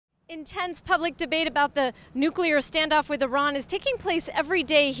Intense public debate about the nuclear standoff with Iran is taking place every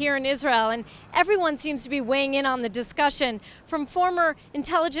day here in Israel, and everyone seems to be weighing in on the discussion, from former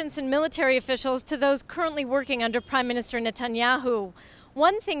intelligence and military officials to those currently working under Prime Minister Netanyahu.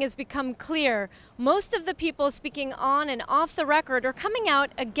 One thing has become clear: most of the people speaking on and off the record are coming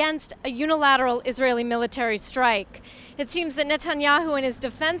out against a unilateral Israeli military strike. It seems that Netanyahu and his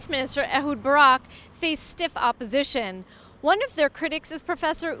defense minister Ehud Barak face stiff opposition. One of their critics is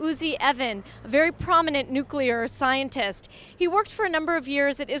Professor Uzi Even, a very prominent nuclear scientist. He worked for a number of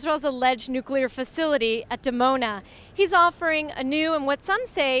years at Israel's alleged nuclear facility at Dimona. He's offering a new and what some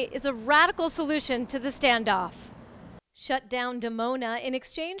say is a radical solution to the standoff. Shut down Dimona in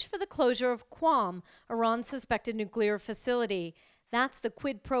exchange for the closure of Qom, Iran's suspected nuclear facility. That's the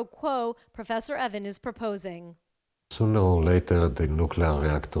quid-pro-quo Professor Even is proposing. Sooner or later, the nuclear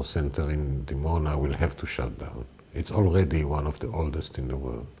reactor center in Dimona will have to shut down. It's already one of the oldest in the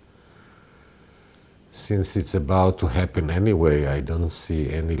world. Since it's about to happen anyway, I don't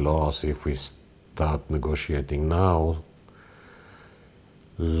see any loss if we start negotiating now,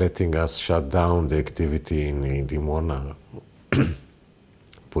 letting us shut down the activity in Dimona,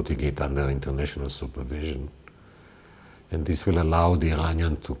 putting it under international supervision. And this will allow the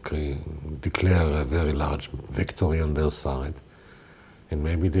Iranians to declare a very large victory on their side. And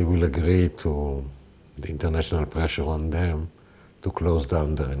maybe they will agree to the international pressure on them to close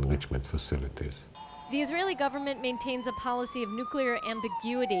down their enrichment facilities. The Israeli government maintains a policy of nuclear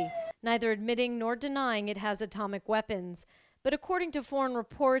ambiguity, neither admitting nor denying it has atomic weapons. But according to foreign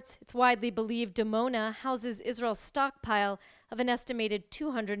reports, it's widely believed Dimona houses Israel's stockpile of an estimated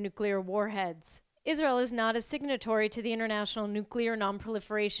 200 nuclear warheads. Israel is not a signatory to the International Nuclear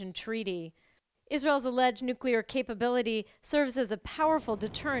Non-Proliferation Treaty. Israel's alleged nuclear capability serves as a powerful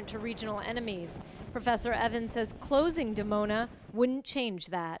deterrent to regional enemies. Professor Even says closing Dimona wouldn't change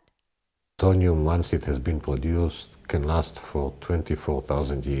that. Plutonium, once it has been produced, can last for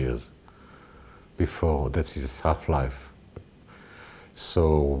 24,000 years before that's its half-life.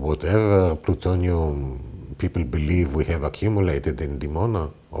 So whatever plutonium people believe we have accumulated in Dimona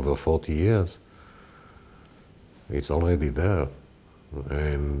over 40 years, it's already there.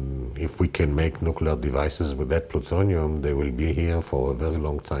 And if we can make nuclear devices with that plutonium, they will be here for a very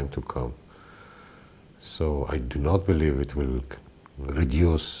long time to come. So I do not believe it will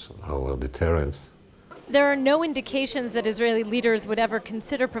reduce our deterrence. There are no indications that Israeli leaders would ever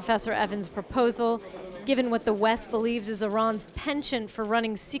consider Professor Even's proposal, given what the West believes is Iran's penchant for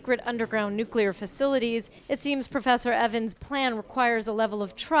running secret underground nuclear facilities. It seems Professor Even's plan requires a level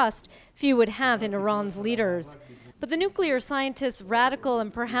of trust few would have in Iran's leaders. But the nuclear scientist's radical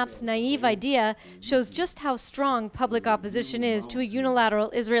and perhaps naive idea shows just how strong public opposition is to a unilateral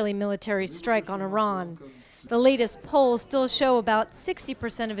Israeli military strike on Iran. The latest polls still show about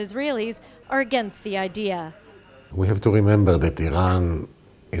 60% of Israelis are against the idea. We have to remember that Iran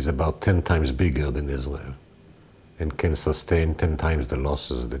is about 10 times bigger than Israel and can sustain 10 times the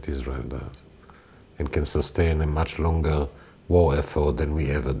losses that Israel does, and can sustain a much longer war effort than we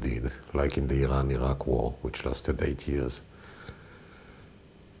ever did, like in the Iran-Iraq war, which lasted 8 years.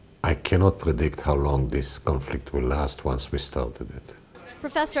 I cannot predict how long this conflict will last once we started it.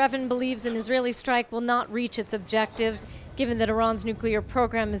 Professor Even believes an Israeli strike will not reach its objectives, given that Iran's nuclear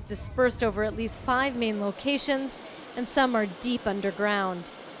program is dispersed over at least 5 main locations, and some are deep underground.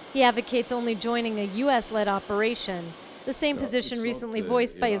 He advocates only joining a U.S.-led operation, the same position recently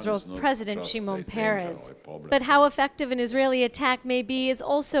voiced by Israel's President Shimon Peres. But how effective an Israeli attack may be is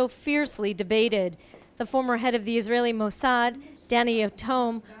also fiercely debated. The former head of the Israeli Mossad, Danny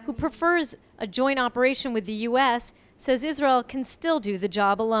Yatom, who prefers a joint operation with the U.S., says Israel can still do the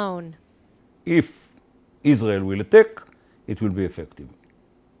job alone. If Israel will attack, it will be effective.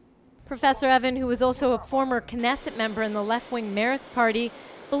 Professor Even, who is also a former Knesset member in the left-wing Meretz party,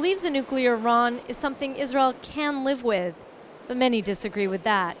 believes a nuclear Iran is something Israel can live with, but many disagree with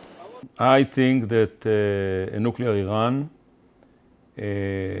that. I think that a nuclear Iran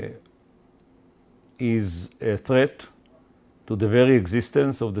is a threat to the very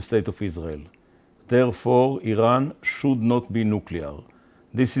existence of the State of Israel. Therefore, Iran should not be nuclear.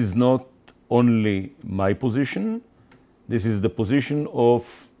 This is not only my position, this is the position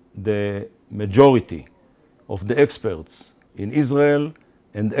of the majority of the experts in Israel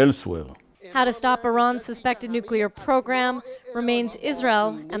and elsewhere. How to stop Iran's suspected nuclear program remains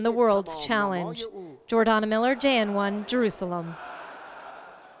Israel and the world's challenge. Jordana Miller, JN1, Jerusalem.